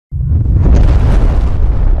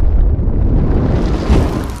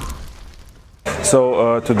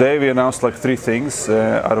Today we announced like three things,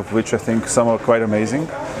 out of which I think some are quite amazing.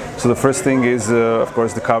 So the first thing is, of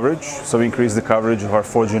course, the coverage. So we increased the coverage of our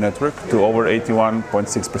 4G network to over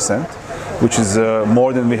 81.6%, which is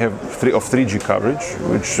more than we have of 3G coverage,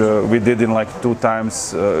 which we did in like two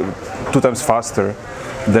times faster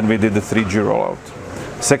than we did the 3G rollout.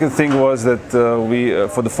 Second thing was that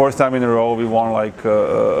for the fourth time in a row, we won like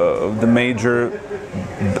the major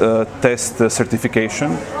test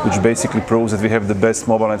certification, which basically proves that we have the best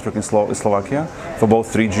mobile network in Slovakia for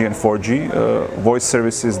both 3G and 4G voice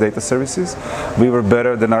services, data services. We were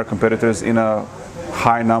better than our competitors in a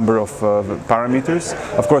high number of parameters.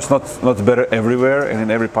 Of course, not better everywhere and in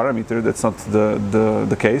every parameter. That's not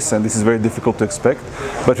the case, and this is very difficult to expect.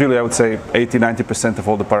 But really, I would say 80–90% of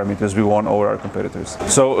all the parameters we won over our competitors.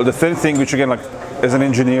 So the third thing, which again, like as an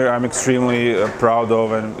engineer, I'm extremely proud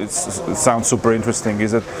of, and it sounds super interesting,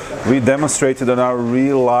 is that we demonstrated on our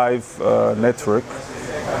real live network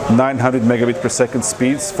 900 megabit per second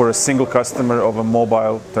speeds for a single customer of a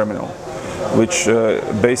mobile terminal, which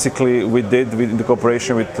basically we did in the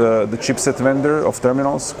cooperation with the chipset vendor of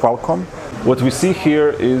terminals, Qualcomm. What we see here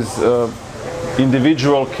is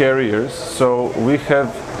individual carriers. So we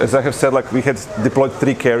have, as I have said, like we had deployed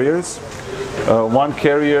 3 carriers. One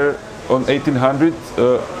carrier on 1800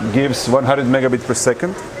 gives 100 megabit per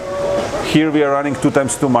second. Here we are running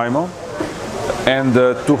 2x2 MIMO and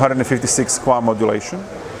 256 QAM modulation.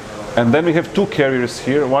 And then we have 2 carriers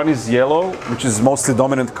here. One is yellow, which is mostly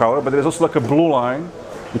dominant color, but there's also like a blue line,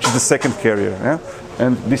 which is the second carrier. Yeah?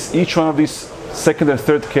 And each one of these second and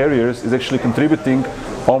third carriers is actually contributing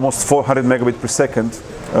almost 400 megabit per second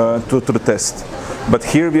to the test. But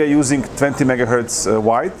here we are using 20 megahertz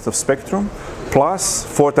wide of spectrum, plus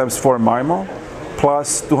 4x4 MIMO,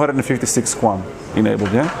 plus 256 QAM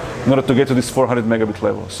enabled, yeah? In order to get to this 400 megabit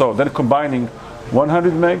level. So then combining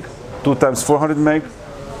 100 meg, 2 times 400 meg,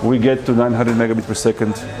 we get to 900 megabit per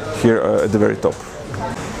second here at the very top.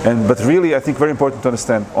 But really, I think very important to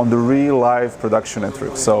understand, on the real live production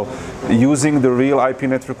network. So using the real IP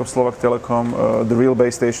network of Slovak Telekom, the real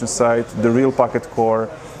base station site, the real packet core,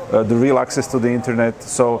 the real access to the internet.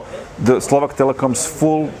 So the Slovak Telekom's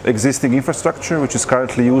full existing infrastructure, which is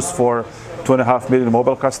currently used for 2.5 million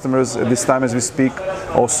mobile customers at this time as we speak,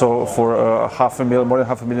 also for more than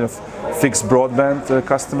half a million of fixed broadband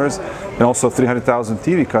customers, and also 300,000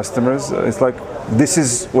 TV customers. It's like this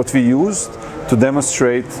is what we used to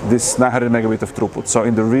demonstrate this 900 megabit of throughput. So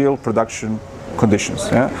in the real production conditions,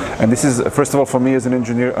 yeah. And this is, first of all, for me as an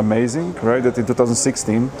engineer, amazing, right? That in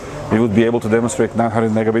 2016 we would be able to demonstrate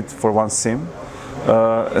 900 megabit for one SIM.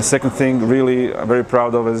 A second thing, really, I'm very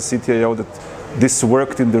proud of as a CTIO that this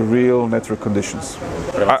worked in the real network conditions.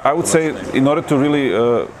 I would say, in order to really,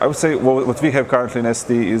 I would say what we have currently in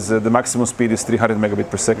SD is the maximum speed is 300 megabit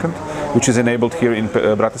per second, which is enabled here in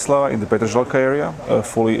Bratislava, in the Petržalka area,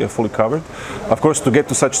 fully covered. Of course, to get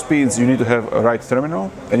to such speeds, you need to have a right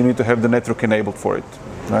terminal, and you need to have the network enabled for it.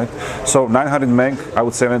 Right? So 900 meg, I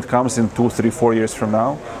would say, when it comes in 2, 3, 4 years from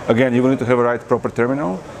now, again, you will need to have a right proper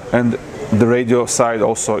terminal, and the radio side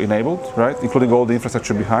also enabled, right, including all the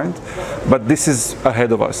infrastructure behind. But this is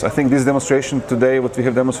ahead of us. I think this demonstration today, what we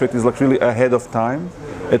have demonstrated, is like really ahead of time,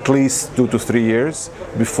 at least 2 to 3 years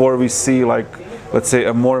before we see, like, let's say,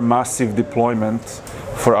 a more massive deployment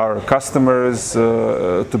for our customers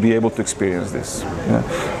to be able to experience this.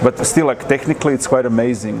 Yeah. But still, like, technically, it's quite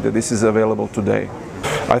amazing that this is available today.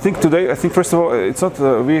 I think first of all, it's not,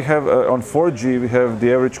 we have on 4G, we have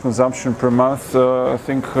the average consumption per month, I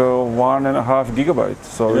think 1.5 gigabytes.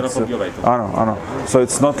 So it's, I know. So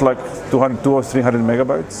it's not like 200 or 300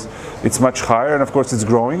 megabytes. It's much higher, and of course it's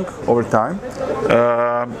growing over time.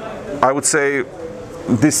 I would say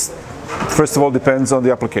this, first of all, depends on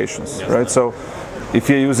the applications, right? So if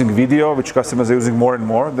you're using video, which customers are using more and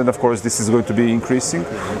more, then of course this is going to be increasing.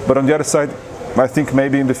 But on the other side, I think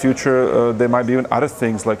maybe in the future there might be even other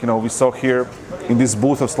things, like, you know, we saw here in this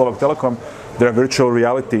booth of Slovak Telekom, there are virtual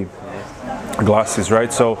reality glasses,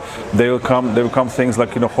 right? So they will come things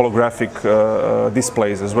like, you know, holographic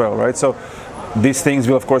displays as well, right? So these things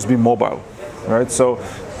will of course be mobile, right? So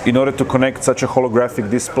in order to connect such a holographic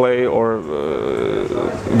display or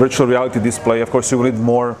virtual reality display, of course you will need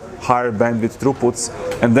more higher bandwidth throughputs,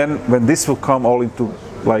 and then when this will come all into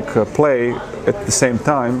like play at the same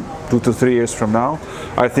time, 2 to 3 years from now,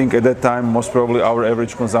 I think at that time most probably our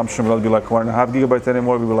average consumption will not be like 1.5 gigabytes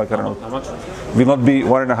anymore. We will, like, I don't know, how much? Will not be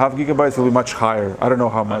 1.5 gigabytes. Will be much higher. I don't know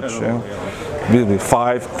how much. Will be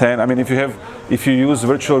 5, 10. I mean, if you use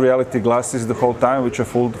virtual reality glasses the whole time, which are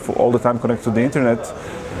full all the time connected to the internet,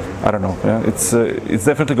 I don't know. Yeah, it's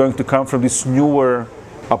definitely going to come from these newer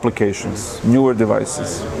applications, newer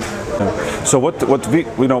devices. So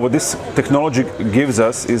what this technology gives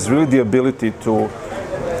us is really the ability to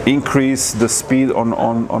increase the speed on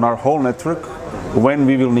our whole network when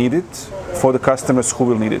we will need it for the customers who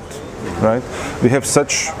will need it, right? We have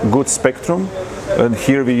such good spectrum, and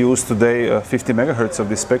here we use today 50 megahertz of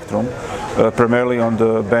this spectrum, primarily on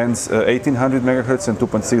the bands 1800 megahertz and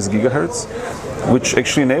 2.6 gigahertz, which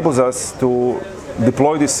actually enables us to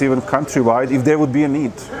deploy this even countrywide if there would be a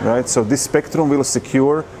need, right? So this spectrum will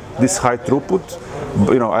secure this high throughput.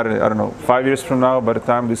 You know, I don't know, 5 years from now, by the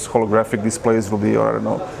time these holographic displays will be, or I don't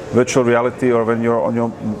know, virtual reality, or when you're on your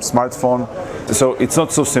smartphone. So it's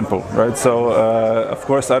not so simple, right? So of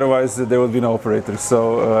course, otherwise there would be no operators.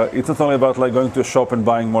 So it's not only about like going to a shop and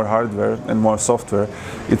buying more hardware and more software.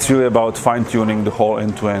 It's really about fine-tuning the whole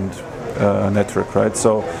end-to-end network, right?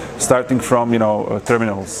 So starting from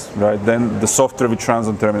terminals, right? Then the software which runs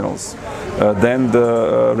on terminals, then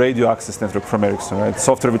the radio access network from Ericsson, right?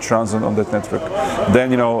 Software which runs on that network.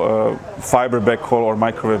 Then fiber backhaul or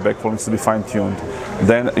microwave backhaul needs to be fine-tuned.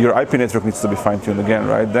 Then your IP network needs to be fine-tuned again,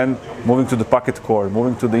 right? Then moving to the packet core,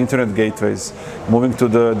 moving to the internet gateways, moving to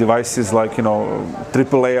the devices like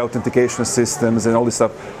AAA authentication systems and all this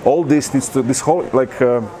stuff. All this needs to, this whole like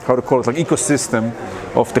how to call it, like ecosystem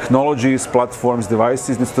of technologies, platforms,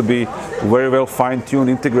 devices needs to be very well fine-tuned,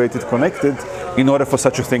 integrated, connected in order for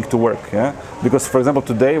such a thing to work. Yeah, because for example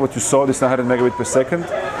today what you saw, this 900 megabit per second.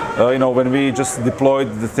 When we just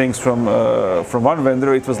deployed the things from one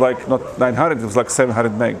vendor, it was like not 900, it was like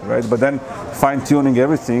 700 meg, right? But then fine-tuning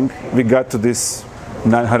everything, we got to this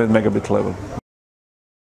 900 megabit level.